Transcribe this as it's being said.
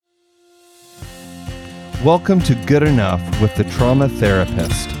Welcome to Good Enough with the Trauma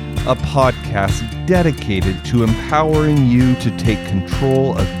Therapist, a podcast dedicated to empowering you to take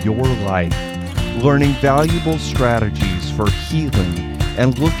control of your life, learning valuable strategies for healing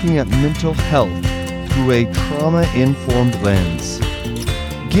and looking at mental health through a trauma-informed lens.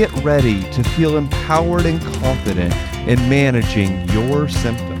 Get ready to feel empowered and confident in managing your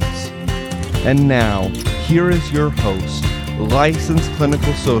symptoms. And now, here is your host, licensed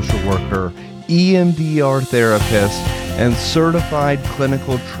clinical social worker, EMDR therapist, and certified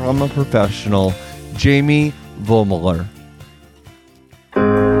clinical trauma professional, Jamie Vollmoeller.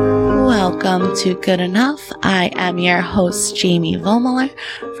 Welcome to Good Enough. I am your host, Jamie Vollmoeller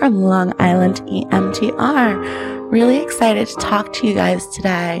from Long Island EMDR. Really excited to talk to you guys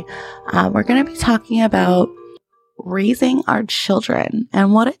today. We're going to be talking about raising our children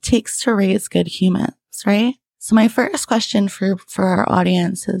and what it takes to raise good humans, right? So my first question for our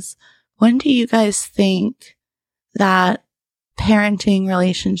audience is, when do you guys think that parenting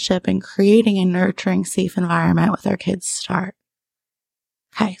relationship and creating a nurturing, safe environment with our kids start?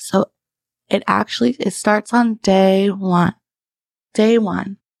 Okay, so it starts on day one. Day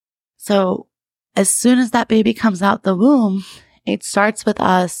one. So as soon as that baby comes out the womb, it starts with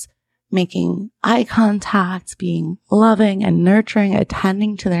us making eye contact, being loving and nurturing,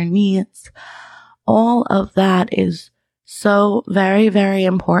 attending to their needs. All of that is so very, very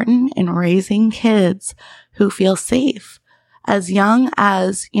important in raising kids who feel safe. As young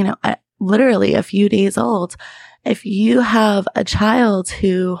as, literally a few days old, if you have a child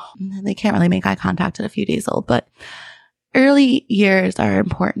who, they can't really make eye contact at a few days old, but early years are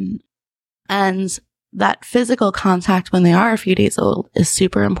important. And that physical contact when they are a few days old is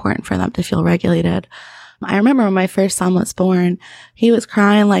super important for them to feel regulated. I remember when my first son was born, he was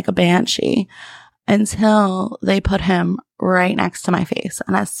crying like a banshee until they put him right next to my face.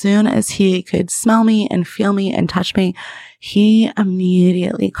 And as soon as he could smell me and feel me and touch me, he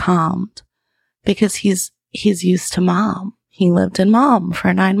immediately calmed because he's used to mom. He lived in mom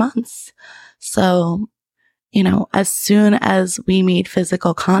for 9 months. So, as soon as we made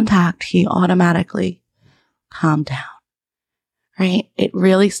physical contact, he automatically calmed down, right? It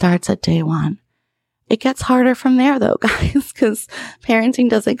really starts at day one. It gets harder from there though, guys, because parenting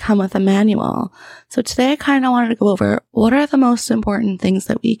doesn't come with a manual. So today I kind of wanted to go over what are the most important things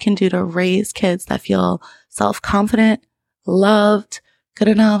that we can do to raise kids that feel self-confident, loved, good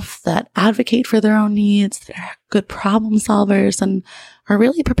enough, that advocate for their own needs, that are good problem solvers, and are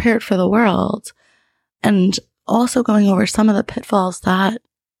really prepared for the world. And also going over some of the pitfalls that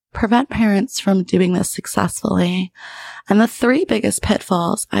prevent parents from doing this successfully. And the 3 biggest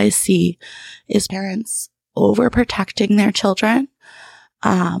pitfalls I see is parents overprotecting their children.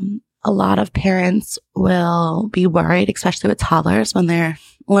 A lot of parents will be worried, especially with toddlers, when they're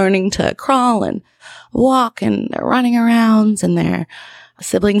learning to crawl and walk and they're running around and their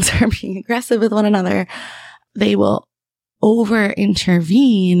siblings are being aggressive with one another. They will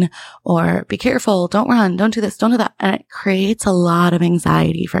over-intervene or be careful, don't run, don't do this, don't do that. And it creates a lot of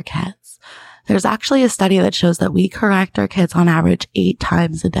anxiety for kids. There's actually a study that shows that we correct our kids on average 8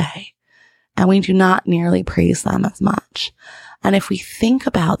 times a day, and we do not nearly praise them as much. And if we think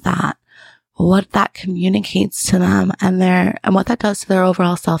about that, what that communicates to them and what that does to their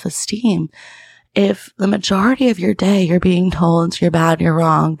overall self-esteem, if the majority of your day you're being told you're bad, you're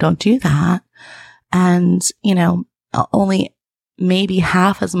wrong, don't do that. And, only maybe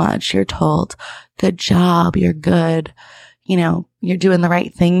half as much you're told, good job, you're good, you're doing the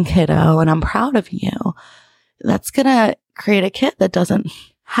right thing, kiddo, and I'm proud of you. That's going to create a kid that doesn't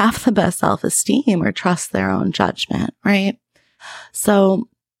have the best self-esteem or trust their own judgment, right? So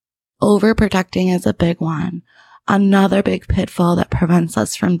overprotecting is a big one. Another big pitfall that prevents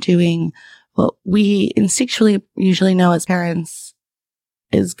us from doing what we instinctually usually know as parents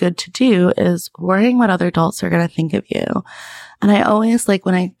is good to do is worrying what other adults are going to think of you. And I always,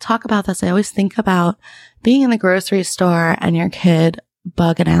 when I talk about this, I always think about being in the grocery store and your kid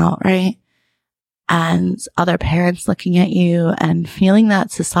bugging out, right? And other parents looking at you and feeling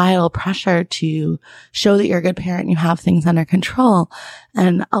that societal pressure to show that you're a good parent and you have things under control.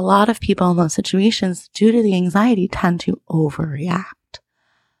 And a lot of people in those situations, due to the anxiety, tend to overreact.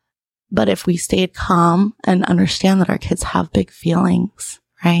 But if we stayed calm and understand that our kids have big feelings,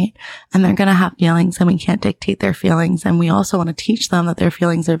 right? And they're going to have feelings and we can't dictate their feelings. And we also want to teach them that their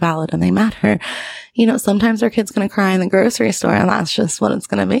feelings are valid and they matter. Sometimes our kid's going to cry in the grocery store and that's just what it's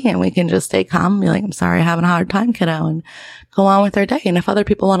going to be. And we can just stay calm and be like, I'm sorry, I'm having a hard time, kiddo, and go on with their day. And if other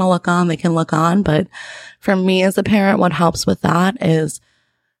people want to look on, they can look on. But for me as a parent, what helps with that is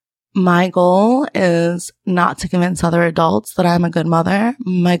my goal is not to convince other adults that I'm a good mother.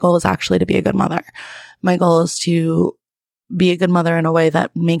 My goal is actually to be a good mother. My goal is to be a good mother in a way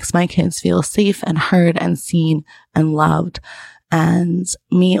that makes my kids feel safe and heard and seen and loved. And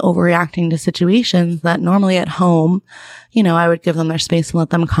me overreacting to situations that normally at home, I would give them their space and let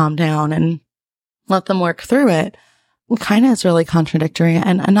them calm down and let them work through it, kind of is really contradictory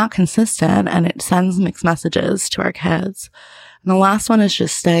and not consistent. And it sends mixed messages to our kids. And the last one is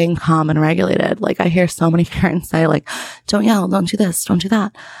just staying calm and regulated. Like I hear so many parents say like, don't yell, don't do this, don't do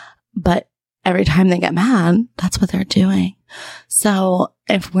that. But every time they get mad, that's what they're doing. So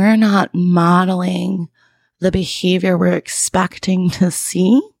if we're not modeling the behavior we're expecting to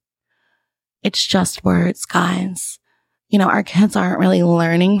see, it's just words, guys. Our kids aren't really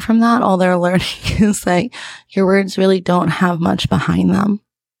learning from that. All they're learning is like your words really don't have much behind them,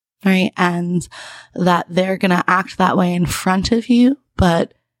 right? And that they're going to act that way in front of you,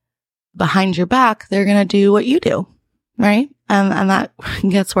 but behind your back, they're going to do what you do, right? And that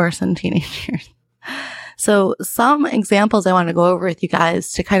gets worse in teenage years. So some examples I want to go over with you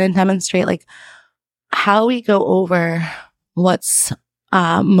guys to kind of demonstrate like how we go over what's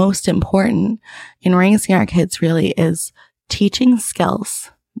most important in raising our kids really is teaching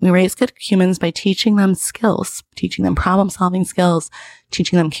skills. We raise good humans by teaching them skills, teaching them problem-solving skills,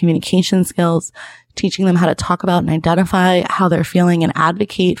 teaching them communication skills, teaching them how to talk about and identify how they're feeling and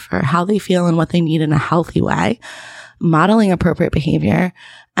advocate for how they feel and what they need in a healthy way, modeling appropriate behavior,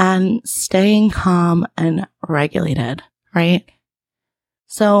 and staying calm and regulated, right?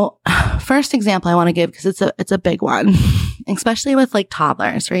 So first example I want to give, because it's a big one, especially with like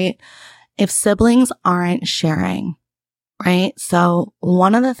toddlers, right? If siblings aren't sharing, right? So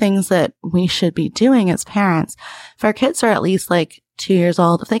one of the things that we should be doing as parents, if our kids are at least like 2 years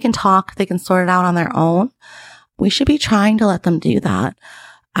old, if they can talk, they can sort it out on their own, we should be trying to let them do that.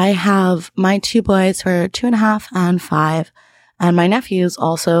 I have my 2 boys who are 2.5 and 5, and my nephews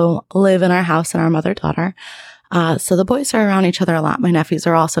also live in our house and our mother-daughter. So the boys are around each other a lot. My nephews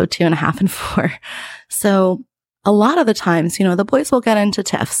are also 2.5 and 4. So a lot of the times, the boys will get into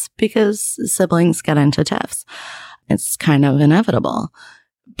tiffs because siblings get into tiffs. It's kind of inevitable.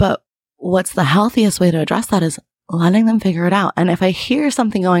 But what's the healthiest way to address that is letting them figure it out. And if I hear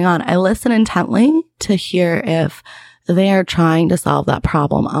something going on, I listen intently to hear if they are trying to solve that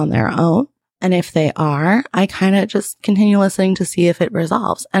problem on their own. And if they are, I kind of just continue listening to see if it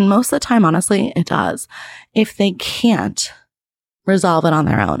resolves. And most of the time, honestly, it does. If they can't resolve it on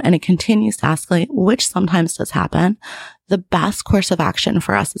their own and it continues to escalate, which sometimes does happen, the best course of action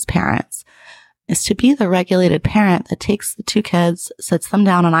for us as parents is to be the regulated parent that takes the 2 kids, sits them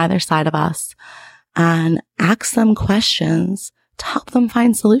down on either side of us, and asks them questions to help them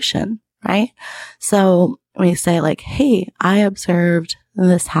find solution, right? So we say like, hey, I observed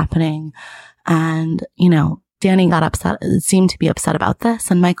this happening. And, Danny got upset, seemed to be upset about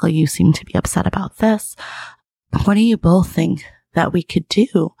this. And Michael, you seem to be upset about this. What do you both think that we could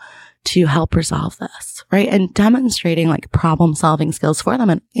do to help resolve this? Right. And demonstrating like problem solving skills for them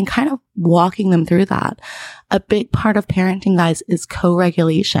and kind of walking them through that. A big part of parenting, guys, is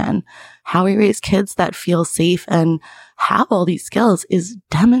co-regulation. How we raise kids that feel safe and have all these skills is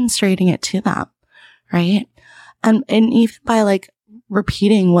demonstrating it to them. Right. And even by like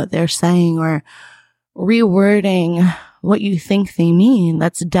repeating what they're saying or rewording what you think they mean,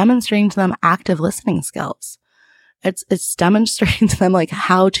 that's demonstrating to them active listening skills. It's demonstrating to them like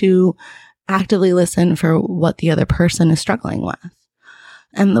how to actively listen for what the other person is struggling with.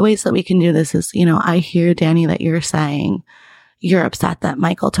 And the ways that we can do this is, I hear, Danny, that you're saying you're upset that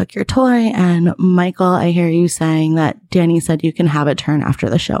Michael took your toy. And Michael, I hear you saying that Danny said you can have a turn after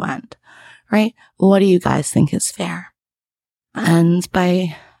the show end, right? What do you guys think is fair? And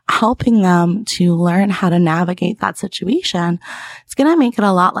by helping them to learn how to navigate that situation, it's going to make it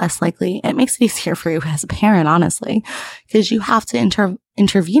a lot less likely. It makes it easier for you as a parent, honestly, because you have to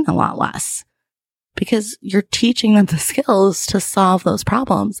intervene a lot less because you're teaching them the skills to solve those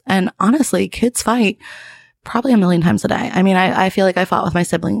problems. And honestly, kids fight probably 1 million times a day. I mean, I feel like I fought with my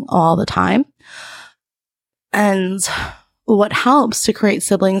sibling all the time. And what helps to create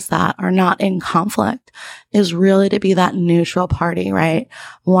siblings that are not in conflict is really to be that neutral party, right?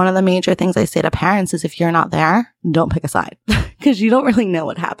 One of the major things I say to parents is if you're not there, don't pick a side because you don't really know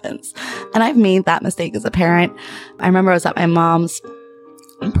what happens. And I've made that mistake as a parent. I remember I was at my mom's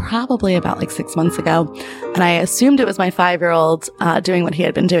probably about like 6 months ago, and I assumed it was my 5-year-old doing what he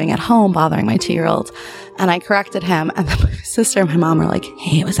had been doing at home, bothering my 2-year-old. And I corrected him, and then my sister and my mom were like,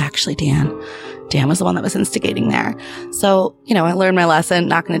 hey, it was actually Dan. Dan was the one that was instigating there. So, I learned my lesson,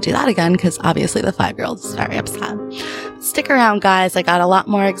 not going to do that again because obviously the 5-year-old is very upset. Stick around, guys. I got a lot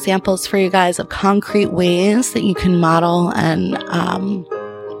more examples for you guys of concrete ways that you can model and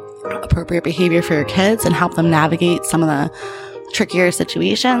appropriate behavior for your kids and help them navigate some of the trickier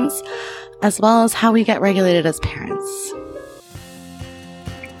situations, as well as how we get regulated as parents.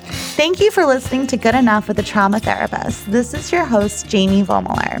 Thank you for listening to Good Enough with a Trauma Therapist. This is your host, Jamie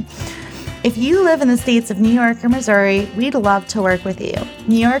Vollmoeller. If you live in the states of New York or Missouri, we'd love to work with you.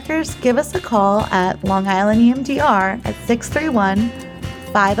 New Yorkers, give us a call at Long Island EMDR at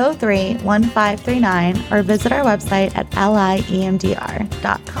 631-503-1539 or visit our website at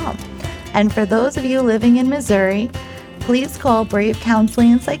liemdr.com. And for those of you living in Missouri, please call Brave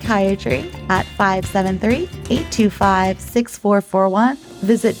Counseling and Psychiatry at 573-825-6441.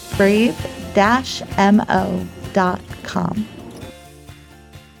 Visit brave-mo.com.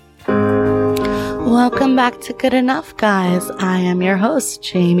 Welcome back to Good Enough, guys. I am your host,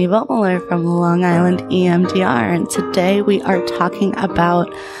 Jamie Vollmoeller from Long Island EMDR, and today we are talking about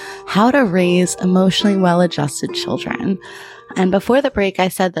how to raise emotionally well-adjusted children. And before the break, I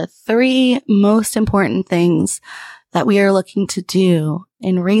said the 3 most important things that we are looking to do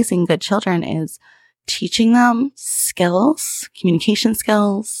in raising good children is teaching them skills, communication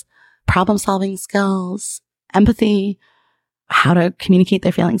skills, problem-solving skills, empathy, how to communicate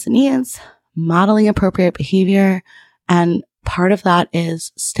their feelings and needs, modeling appropriate behavior, and part of that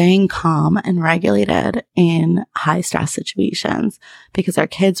is staying calm and regulated in high-stress situations because our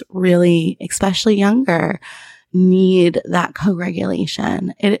kids really, especially younger, need that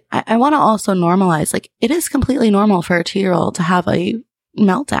co-regulation. I want to also normalize, like, it is completely normal for a 2-year-old to have a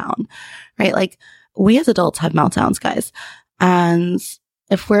meltdown, right? Like, we as adults have meltdowns, guys. And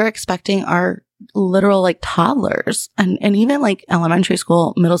if we're expecting our literal like toddlers and even like elementary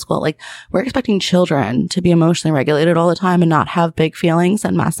school, middle school, like we're expecting children to be emotionally regulated all the time and not have big feelings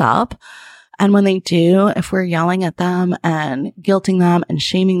and mess up. And when they do, if we're yelling at them and guilting them and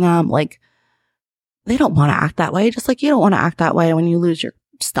shaming them, like they don't want to act that way. Just like you don't want to act that way when you lose your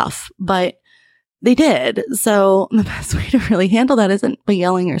stuff, but they did. So the best way to really handle that isn't by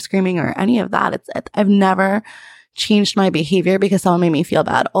yelling or screaming or any of that. I've never changed my behavior because someone made me feel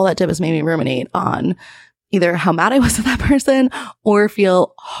bad. All that did was make me ruminate on either how mad I was at that person or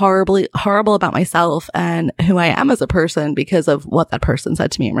feel horrible about myself and who I am as a person because of what that person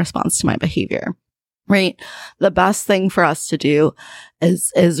said to me in response to my behavior, right? The best thing for us to do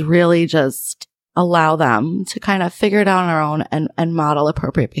is really just allow them to kind of figure it out on their own and model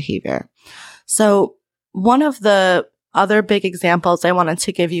appropriate behavior. So one of the other big examples I wanted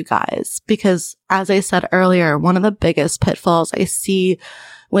to give you guys, because as I said earlier, one of the biggest pitfalls I see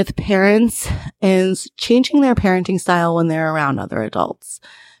with parents is changing their parenting style when they're around other adults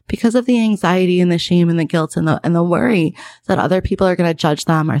because of the anxiety and the shame and the guilt and the worry that other people are going to judge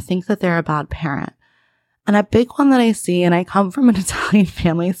them or think that they're a bad parent. And a big one that I see, and I come from an Italian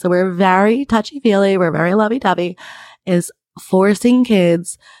family, so we're very touchy-feely, we're very lovey-dovey, is forcing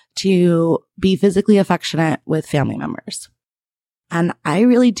kids to be physically affectionate with family members. And I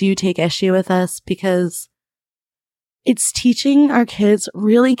really do take issue with this because it's teaching our kids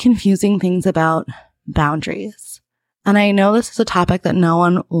really confusing things about boundaries. And I know this is a topic that no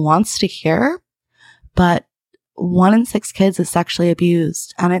one wants to hear, but 1 in 6 kids is sexually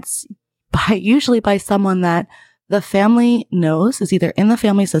abused. And it's usually by someone that the family knows is either in the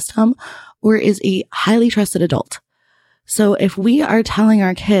family system or is a highly trusted adult. So if we are telling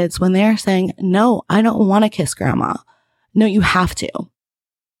our kids when they're saying, no, I don't want to kiss grandma. No, you have to.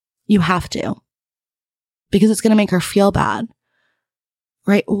 You have to. Because it's going to make her feel bad.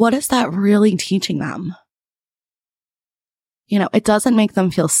 Right? What is that really teaching them? You know, it doesn't make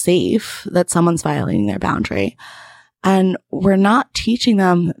them feel safe that someone's violating their boundary. And we're not teaching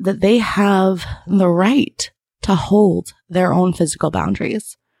them that they have the right to hold their own physical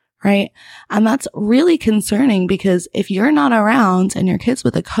boundaries. Right? And that's really concerning because if you're not around and your kid's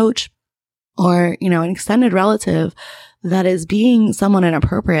with a coach or, you know, an extended relative that is being someone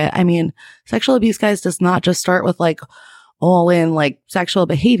inappropriate, I mean, sexual abuse, guys, does not just start with like all in like sexual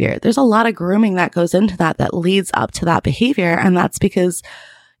behavior. There's a lot of grooming that goes into that leads up to that behavior. And that's because,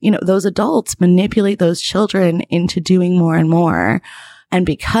 you know, those adults manipulate those children into doing more and more. And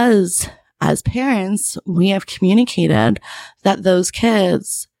because as parents, we have communicated that those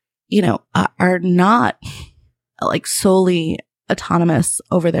kids, you know, are not like solely autonomous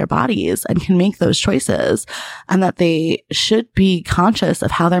over their bodies and can make those choices, and that they should be conscious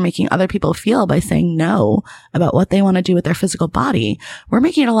of how they're making other people feel by saying no about what they want to do with their physical body. We're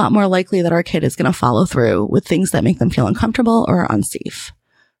making it a lot more likely that our kid is going to follow through with things that make them feel uncomfortable or unsafe.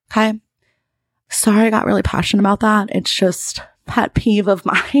 Okay. Sorry, I got really passionate about that. It's just pet peeve of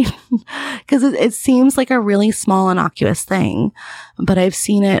mine because it seems like a really small, innocuous thing, but I've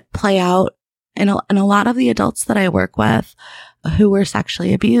seen it play out in a lot of the adults that I work with who were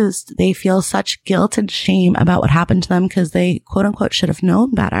sexually abused. They feel such guilt and shame about what happened to them because they, quote unquote, should have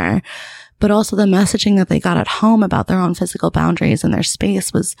known better. But also the messaging that they got at home about their own physical boundaries and their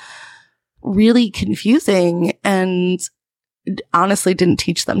space was really confusing and honestly didn't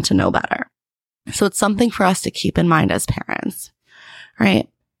teach them to know better. So it's something for us to keep in mind as parents, right?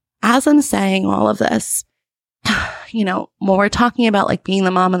 As I'm saying all of this, when we're talking about like being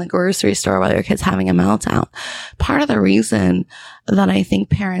the mom in the grocery store while your kid's having a meltdown, part of the reason that I think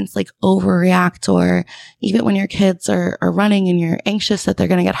parents like overreact, or even when your kids are running and you're anxious that they're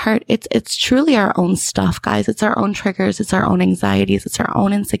going to get hurt, it's truly our own stuff, guys. It's our own triggers. It's our own anxieties. It's our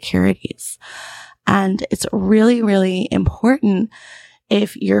own insecurities. And it's really, really important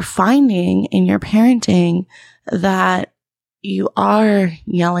if you're finding in your parenting that you are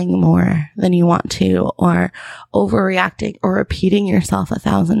yelling more than you want to, or overreacting, or repeating yourself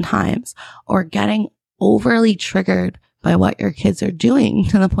 1,000 times, or getting overly triggered by what your kids are doing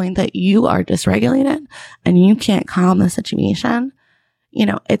to the point that you are dysregulated and you can't calm the situation,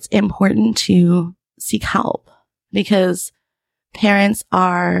 it's important to seek help, because parents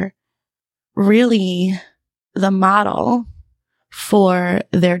are really the model for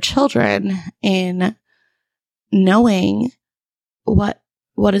their children in knowing what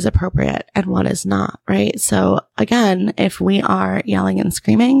is appropriate and what is not, right? So again, if we are yelling and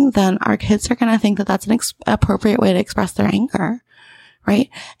screaming, then our kids are going to think that that's an appropriate way to express their anger, right?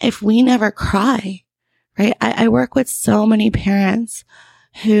 If we never cry, right? I work with so many parents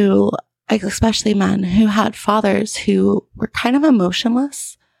who, especially men, who had fathers who were kind of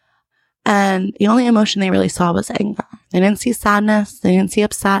emotionless, and the only emotion they really saw was anger. They didn't see sadness. They didn't see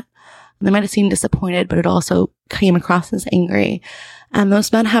upset. They might have seemed disappointed, but it also came across as angry. And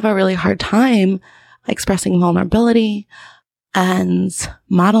those men have a really hard time expressing vulnerability and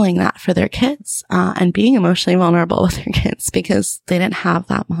modeling that for their kids, and being emotionally vulnerable with their kids because they didn't have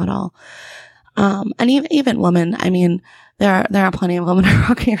that model. And even women, I mean, there are plenty of women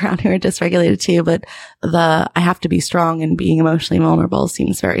walking around who are dysregulated too, but I have to be strong and being emotionally vulnerable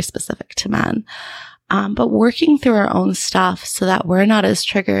seems very specific to men. But working through our own stuff so that we're not as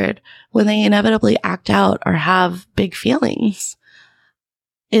triggered when they inevitably act out or have big feelings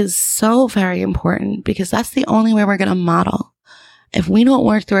is so very important, because that's the only way we're going to model. If we don't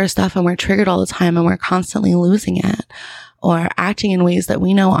work through our stuff and we're triggered all the time and we're constantly losing it or acting in ways that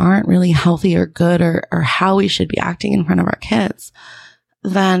we know aren't really healthy or good or how we should be acting in front of our kids,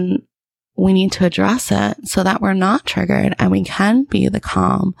 then we need to address it so that we're not triggered and we can be the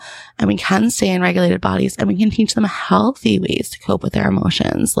calm and we can stay in regulated bodies and we can teach them healthy ways to cope with their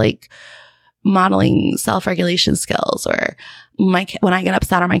emotions, like modeling self-regulation skills, or when I get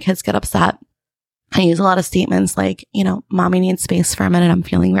upset or my kids get upset, I use a lot of statements like, mommy needs space for a minute. I'm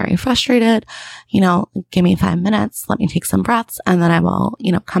feeling very frustrated. Give me 5 minutes. Let me take some breaths and then I will,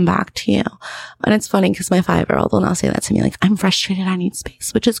 come back to you. And it's funny because my 5-year-old will now say that to me, like, I'm frustrated. I need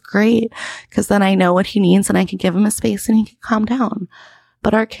space, which is great because then I know what he needs and I can give him a space and he can calm down.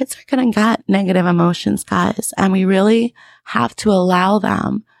 But our kids are going to get negative emotions, guys. And we really have to allow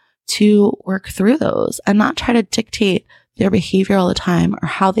them to work through those and not try to dictate their behavior all the time or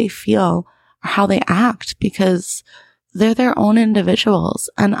how they feel or how they act, because they're their own individuals,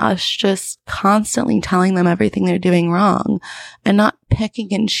 and us just constantly telling them everything they're doing wrong and not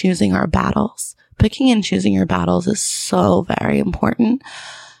picking and choosing our battles. Picking and choosing your battles is so very important,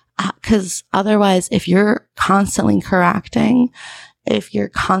 because otherwise, if you're constantly correcting, if you're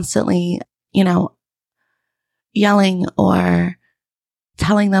constantly, yelling or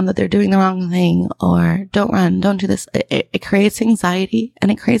telling them that they're doing the wrong thing or don't run, don't do this, it creates anxiety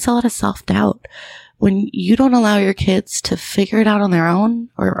and it creates a lot of self-doubt. When you don't allow your kids to figure it out on their own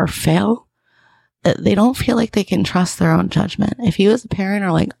or fail, they don't feel like they can trust their own judgment. If you as a parent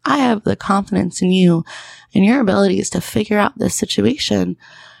are like, I have the confidence in you and your abilities to figure out this situation,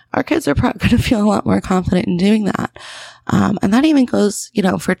 our kids are probably going to feel a lot more confident in doing that. And that even goes,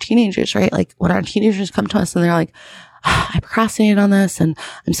 for teenagers, right? Like when our teenagers come to us and they're like, I procrastinated on this and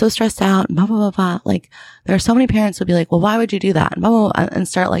I'm so stressed out and blah, blah, blah, blah. Like there are so many parents who would be like, well, why would you do that? And blah, blah, blah, and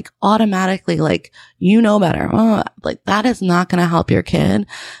start like automatically like, better. Like that is not going to help your kid.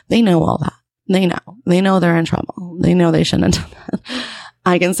 They know all that. They know they're in trouble. They know they shouldn't have done that.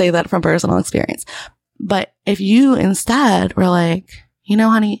 I can say that from personal experience. But if you instead were like,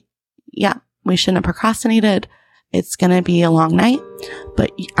 honey, yeah, we shouldn't have procrastinated. It's going to be a long night,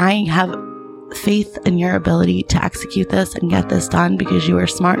 but I have faith in your ability to execute this and get this done because you are a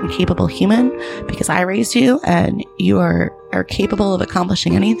smart and capable human, because I raised you and you are are capable of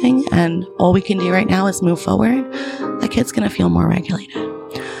accomplishing anything and all we can do right now is move forward, that kid's going to feel more regulated.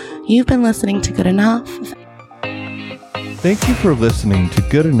 You've been listening to Good Enough. Thank you for listening to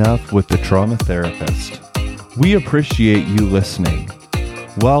Good Enough with the Trauma Therapist. We appreciate you listening.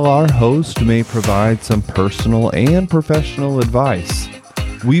 While our host may provide some personal and professional advice,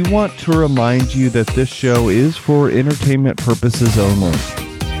 we want to remind you that this show is for entertainment purposes only.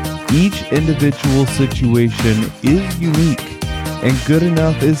 Each individual situation is unique, and Good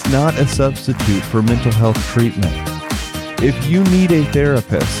Enough is not a substitute for mental health treatment. If you need a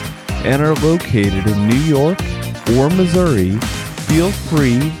therapist and are located in New York or Missouri, feel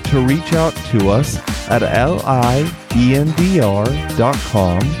free to reach out to us at liendr.com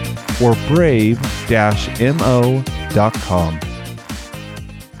or brave-mo.com.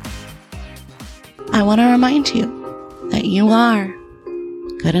 I want to remind you that you are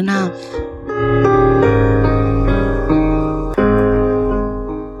good enough.